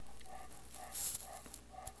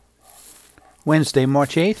Wednesday,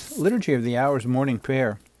 March 8th, Liturgy of the Hours Morning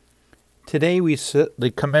Prayer. Today we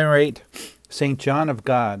commemorate St. John of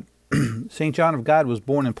God. St. John of God was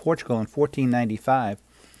born in Portugal in 1495.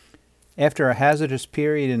 After a hazardous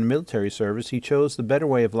period in military service, he chose the better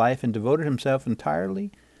way of life and devoted himself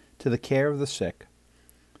entirely to the care of the sick.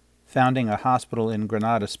 Founding a hospital in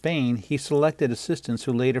Granada, Spain, he selected assistants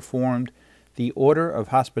who later formed the Order of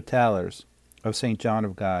Hospitallers of St. John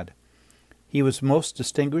of God. He was most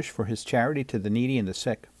distinguished for his charity to the needy and the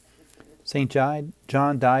sick. St.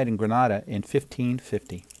 John died in Granada in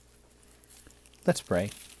 1550. Let's pray.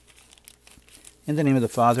 In the name of the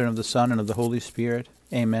Father, and of the Son, and of the Holy Spirit.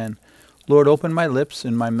 Amen. Lord, open my lips,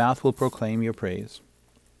 and my mouth will proclaim your praise.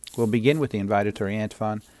 We'll begin with the invitatory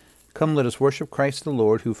antiphon. Come, let us worship Christ the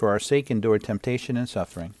Lord, who for our sake endured temptation and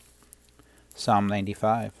suffering. Psalm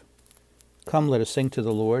 95. Come, let us sing to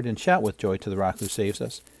the Lord, and shout with joy to the Rock who saves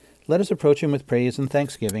us. Let us approach him with praise and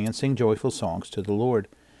thanksgiving, and sing joyful songs to the Lord.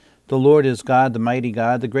 The Lord is God, the mighty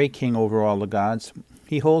God, the great King over all the gods.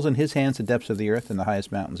 He holds in his hands the depths of the earth and the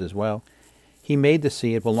highest mountains as well. He made the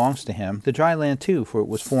sea, it belongs to him, the dry land too, for it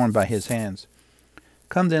was formed by his hands.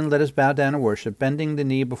 Come then, let us bow down and worship, bending the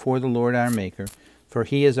knee before the Lord our Maker, for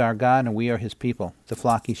he is our God, and we are his people, the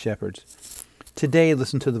flock he shepherds. Today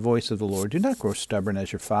listen to the voice of the Lord. Do not grow stubborn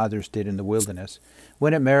as your fathers did in the wilderness,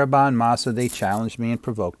 when at Meribah and Massah they challenged me and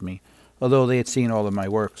provoked me, although they had seen all of my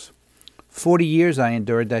works. 40 years I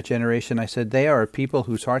endured that generation. I said, they are a people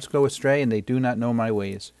whose hearts go astray, and they do not know my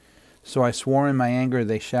ways. So I swore in my anger,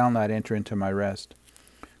 they shall not enter into my rest.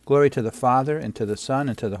 Glory to the Father, and to the Son,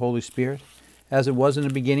 and to the Holy Spirit, as it was in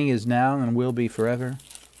the beginning, is now, and will be forever.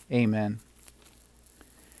 Amen.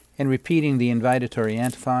 And repeating the invitatory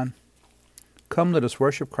antiphon, come, let us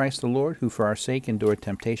worship Christ the Lord, who for our sake endured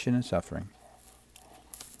temptation and suffering.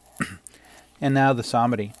 And now the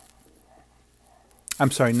psalmody.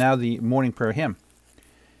 Now the morning prayer hymn.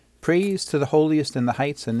 Praise to the holiest in the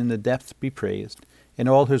heights, and in the depths be praised. In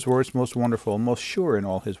all his words most wonderful, most sure in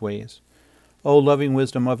all his ways. O loving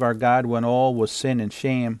wisdom of our God, when all was sin and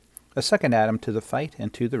shame, a second Adam to the fight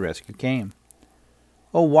and to the rescue came.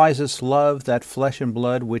 O wisest love, that flesh and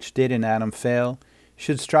blood which did in Adam fail,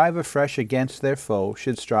 should strive afresh against their foe,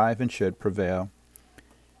 should strive and should prevail.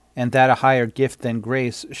 And that a higher gift than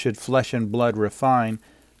grace should flesh and blood refine,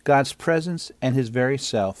 God's presence and his very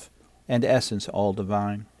self, and essence all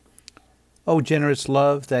divine. O generous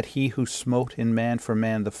love, that he who smote in man for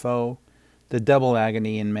man the foe, the double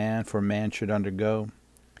agony in man for man should undergo,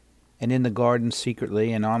 and in the garden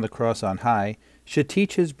secretly and on the cross on high, should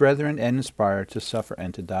teach his brethren and inspire to suffer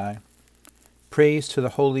and to die. Praise to the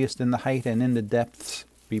holiest in the height, and in the depths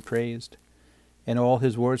be praised. In all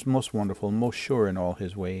his words most wonderful, most sure in all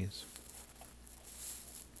his ways.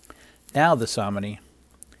 Now the psalmody,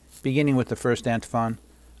 beginning with the first antiphon.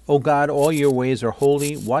 O God, all your ways are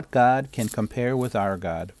holy. What God can compare with our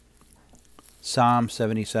God? Psalm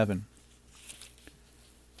 77.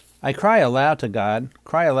 I cry aloud to God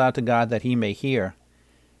that he may hear.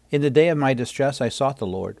 In the day of my distress I sought the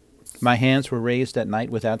Lord. My hands were raised at night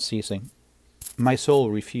without ceasing. My soul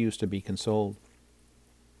refused to be consoled.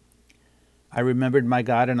 I remembered my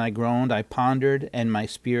God, and I groaned. I pondered, and my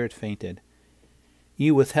spirit fainted.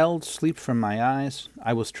 You withheld sleep from my eyes.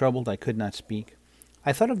 I was troubled, I could not speak.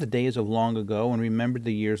 I thought of the days of long ago, and remembered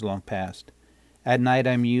the years long past. At night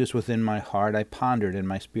I mused within my heart. I pondered, and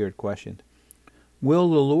my spirit questioned. Will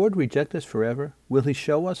the Lord reject us forever? Will he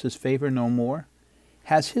show us his favor no more?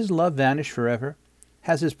 Has his love vanished forever?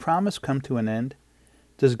 Has his promise come to an end?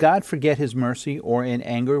 Does God forget his mercy, or in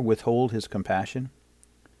anger withhold his compassion?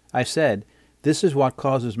 I said, this is what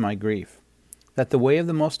causes my grief, that the way of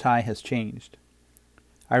the Most High has changed.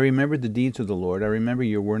 I remembered the deeds of the Lord. I remember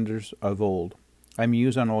your wonders of old. I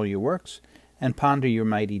muse on all your works, and ponder your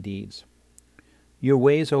mighty deeds. Your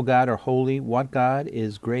ways, O God, are holy. What God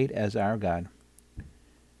is great as our God?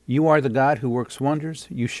 You are the God who works wonders.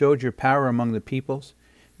 You showed your power among the peoples.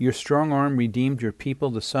 Your strong arm redeemed your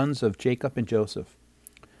people, the sons of Jacob and Joseph.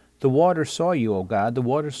 The waters saw you, O God. The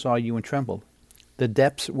waters saw you and trembled. The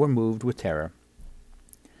depths were moved with terror.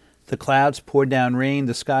 The clouds poured down rain.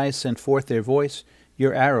 The skies sent forth their voice.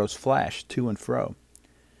 Your arrows flashed to and fro.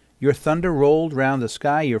 Your thunder rolled round the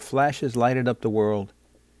sky. Your flashes lighted up the world.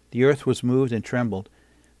 The earth was moved and trembled.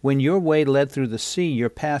 When your way led through the sea, your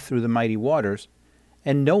path through the mighty waters,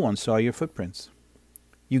 and no one saw your footprints.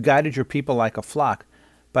 You guided your people like a flock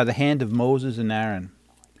by the hand of Moses and Aaron.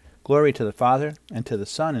 Glory to the Father, and to the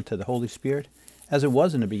Son, and to the Holy Spirit, as it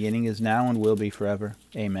was in the beginning, is now, and will be forever.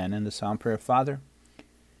 Amen. And the Psalm prayer. Father,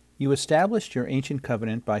 you established your ancient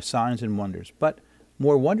covenant by signs and wonders, but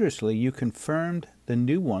more wondrously you confirmed the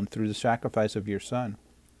new one through the sacrifice of your Son.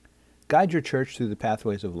 Guide your church through the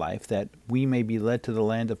pathways of life, that we may be led to the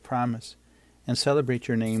land of promise and celebrate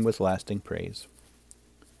your name with lasting praise.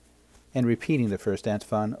 And repeating the first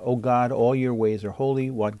antiphon, O God, all your ways are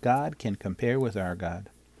holy. What God can compare with our God?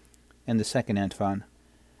 And the second antiphon,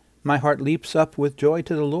 my heart leaps up with joy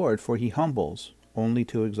to the Lord, for he humbles only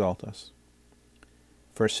to exalt us.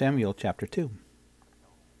 1 Samuel chapter 2.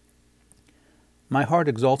 My heart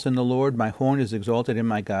exalts in the Lord, my horn is exalted in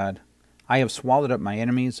my God. I have swallowed up my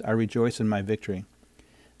enemies, I rejoice in my victory.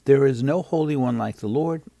 There is no holy one like the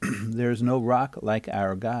Lord, there is no rock like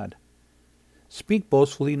our God. Speak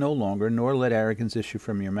boastfully no longer, nor let arrogance issue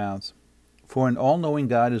from your mouths. For an all-knowing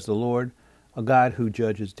God is the Lord, a God who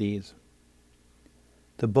judges deeds.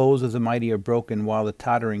 The bows of the mighty are broken, while the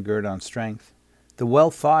tottering gird on strength. The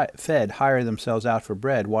well-fed hire themselves out for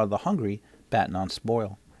bread, while the hungry batten on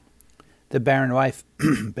spoil. The barren wife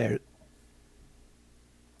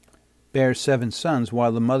bears 7 sons,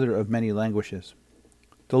 while the mother of many languishes.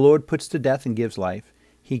 The Lord puts to death and gives life.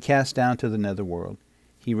 He casts down to the netherworld.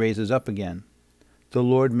 He raises up again. The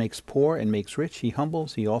Lord makes poor and makes rich. He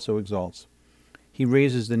humbles, he also exalts. He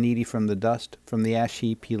raises the needy from the dust. From the ash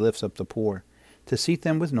heap he lifts up the poor, to seat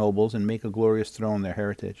them with nobles and make a glorious throne their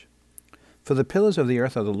heritage. For the pillars of the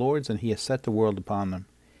earth are the Lord's, and he has set the world upon them.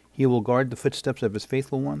 He will guard the footsteps of his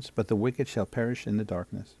faithful ones, but the wicked shall perish in the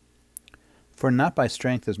darkness. For not by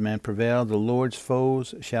strength does man prevail, the Lord's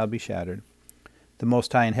foes shall be shattered. The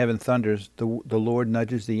Most High in heaven thunders, the Lord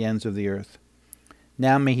nudges the ends of the earth.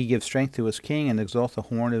 Now may he give strength to his king and exalt the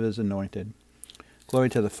horn of his anointed. Glory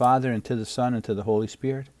to the Father, and to the Son, and to the Holy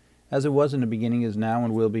Spirit, as it was in the beginning, is now,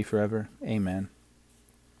 and will be forever. Amen.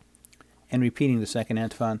 And repeating the second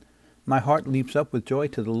antiphon, my heart leaps up with joy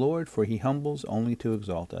to the Lord, for he humbles only to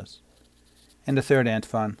exalt us. And the third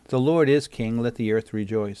antiphon, the Lord is king, let the earth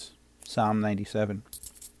rejoice. Psalm 97.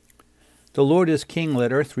 The Lord is king,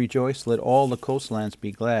 let earth rejoice, let all the coastlands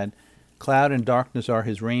be glad. Cloud and darkness are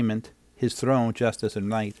his raiment, his throne justice and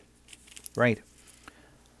night. Right.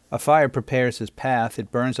 A fire prepares his path,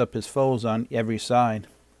 it burns up his foes on every side.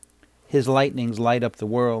 His lightnings light up the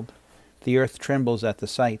world, the earth trembles at the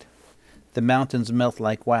sight. The mountains melt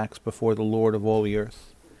like wax before the Lord of all the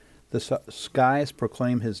earth. The skies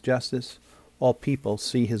proclaim his justice, all people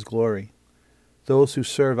see his glory. Those who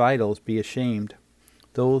serve idols be ashamed,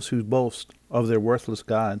 those who boast of their worthless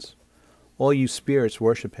gods. All you spirits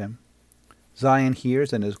worship him. Zion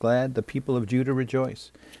hears and is glad, the people of Judah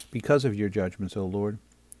rejoice, because of your judgments, O Lord.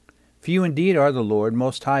 For you indeed are the Lord,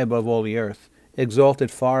 most high above all the earth, exalted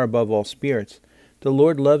far above all spirits. The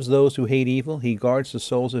Lord loves those who hate evil, he guards the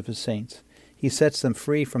souls of his saints. He sets them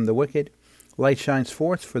free from the wicked. Light shines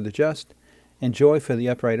forth for the just, and joy for the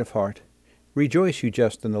upright of heart. Rejoice, you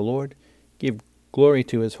just in the Lord. Give glory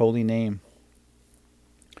to his holy name.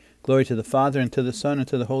 Glory to the Father, and to the Son, and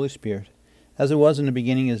to the Holy Spirit, as it was in the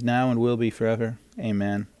beginning, is now, and will be forever.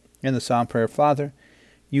 Amen. In the Psalm prayer, Father,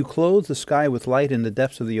 you clothe the sky with light and the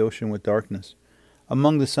depths of the ocean with darkness.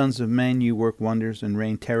 Among the sons of men you work wonders and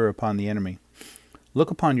rain terror upon the enemy.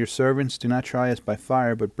 Look upon your servants, do not try us by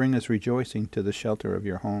fire, but bring us rejoicing to the shelter of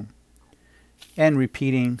your home. And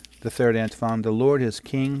repeating the third antiphon, the Lord is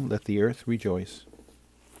king, let the earth rejoice.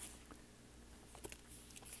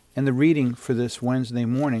 And the reading for this Wednesday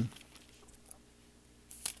morning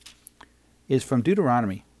is from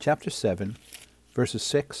Deuteronomy chapter 7, verses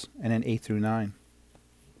 6 and then 8 through 9.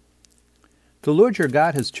 The Lord your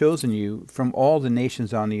God has chosen you from all the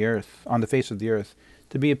nations on the earth, on the face of the earth,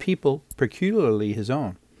 to be a people peculiarly his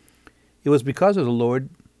own. It was because the Lord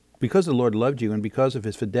loved you, and because of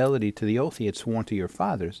his fidelity to the oath he had sworn to your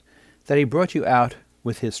fathers, that he brought you out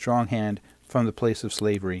with his strong hand from the place of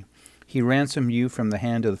slavery. He ransomed you from the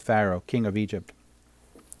hand of Pharaoh, king of Egypt.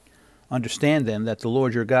 Understand then that the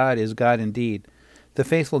Lord your God is God indeed, the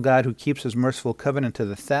faithful God who keeps his merciful covenant to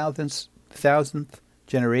the thousandth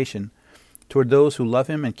generation toward those who love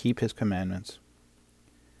him and keep his commandments.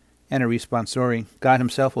 And a responsorial, God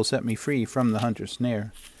himself will set me free from the hunter's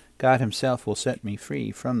snare. God himself will set me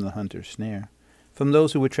free from the hunter's snare, from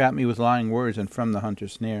those who would trap me with lying words, and from the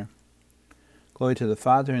hunter's snare. Glory to the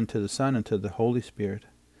Father, and to the Son, and to the Holy Spirit.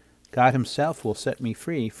 God himself will set me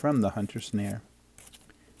free from the hunter's snare.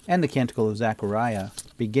 And the canticle of Zechariah,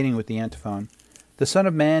 beginning with the antiphon, the Son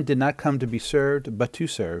of Man did not come to be served, but to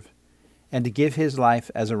serve, and to give his life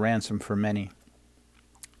as a ransom for many.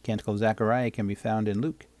 Canticle of Zechariah can be found in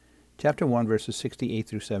Luke, chapter 1, verses 68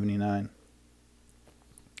 through 79.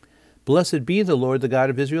 Blessed be the Lord, the God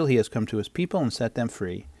of Israel. He has come to his people and set them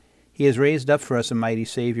free. He has raised up for us a mighty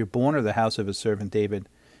Savior, born of the house of his servant David.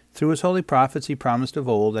 Through his holy prophets he promised of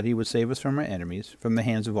old that he would save us from our enemies, from the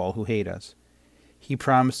hands of all who hate us. He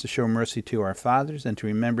promised to show mercy to our fathers and to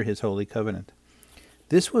remember his holy covenant.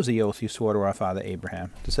 This was the oath he swore to our father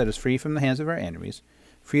Abraham, to set us free from the hands of our enemies,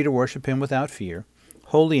 free to worship him without fear,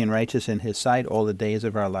 holy and righteous in his sight all the days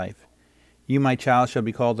of our life. You, my child, shall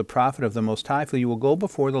be called the prophet of the Most High, for you will go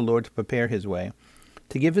before the Lord to prepare his way,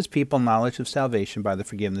 to give his people knowledge of salvation by the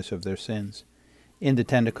forgiveness of their sins. In the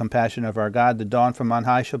tender compassion of our God, the dawn from on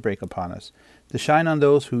high shall break upon us, to shine on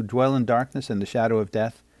those who dwell in darkness and the shadow of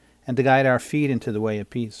death, and to guide our feet into the way of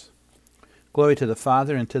peace. Glory to the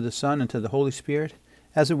Father, and to the Son, and to the Holy Spirit,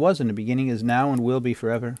 as it was in the beginning, is now, and will be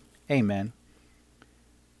forever. Amen.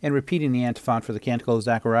 And repeating the antiphon for the Canticle of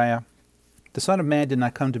Zechariah, the Son of Man did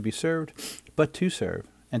not come to be served, but to serve,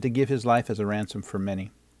 and to give his life as a ransom for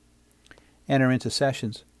many. And our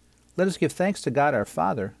intercessions. Let us give thanks to God our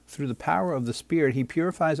Father. Through the power of the Spirit, he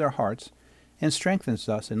purifies our hearts and strengthens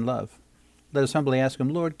us in love. Let us humbly ask him,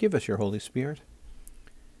 Lord, give us your Holy Spirit.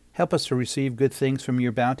 Help us to receive good things from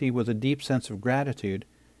your bounty with a deep sense of gratitude,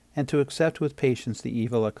 and to accept with patience the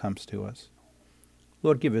evil that comes to us.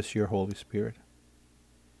 Lord, give us your Holy Spirit.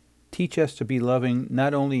 Teach us to be loving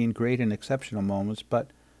not only in great and exceptional moments, but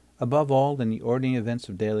above all in the ordinary events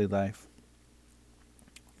of daily life.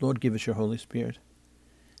 Lord, give us your Holy Spirit.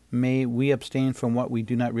 May we abstain from what we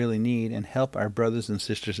do not really need and help our brothers and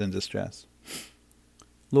sisters in distress.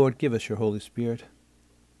 Lord, give us your Holy Spirit.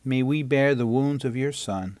 May we bear the wounds of your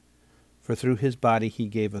Son, for through his body he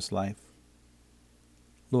gave us life.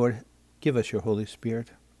 Lord, give us your Holy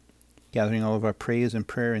Spirit. Gathering all of our praise and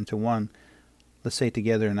prayer into one, let's say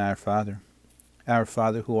together in Our Father. Our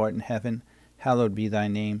Father, who art in heaven, hallowed be thy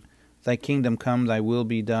name. Thy kingdom come, thy will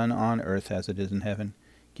be done on earth as it is in heaven.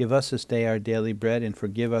 Give us this day our daily bread, and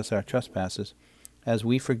forgive us our trespasses, as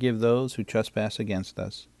we forgive those who trespass against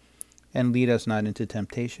us. And lead us not into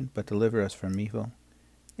temptation, but deliver us from evil.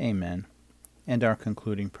 Amen. And our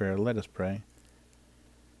concluding prayer, let us pray.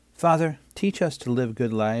 Father, teach us to live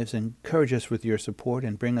good lives, encourage us with your support,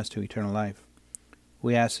 and bring us to eternal life.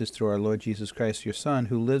 We ask this through our Lord Jesus Christ, your Son,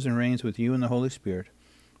 who lives and reigns with you in the Holy Spirit,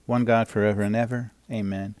 one God forever and ever.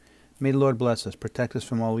 Amen. May the Lord bless us, protect us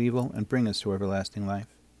from all evil, and bring us to everlasting life.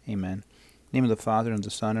 Amen. In the name of the Father, and of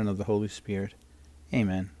the Son, and of the Holy Spirit.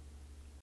 Amen.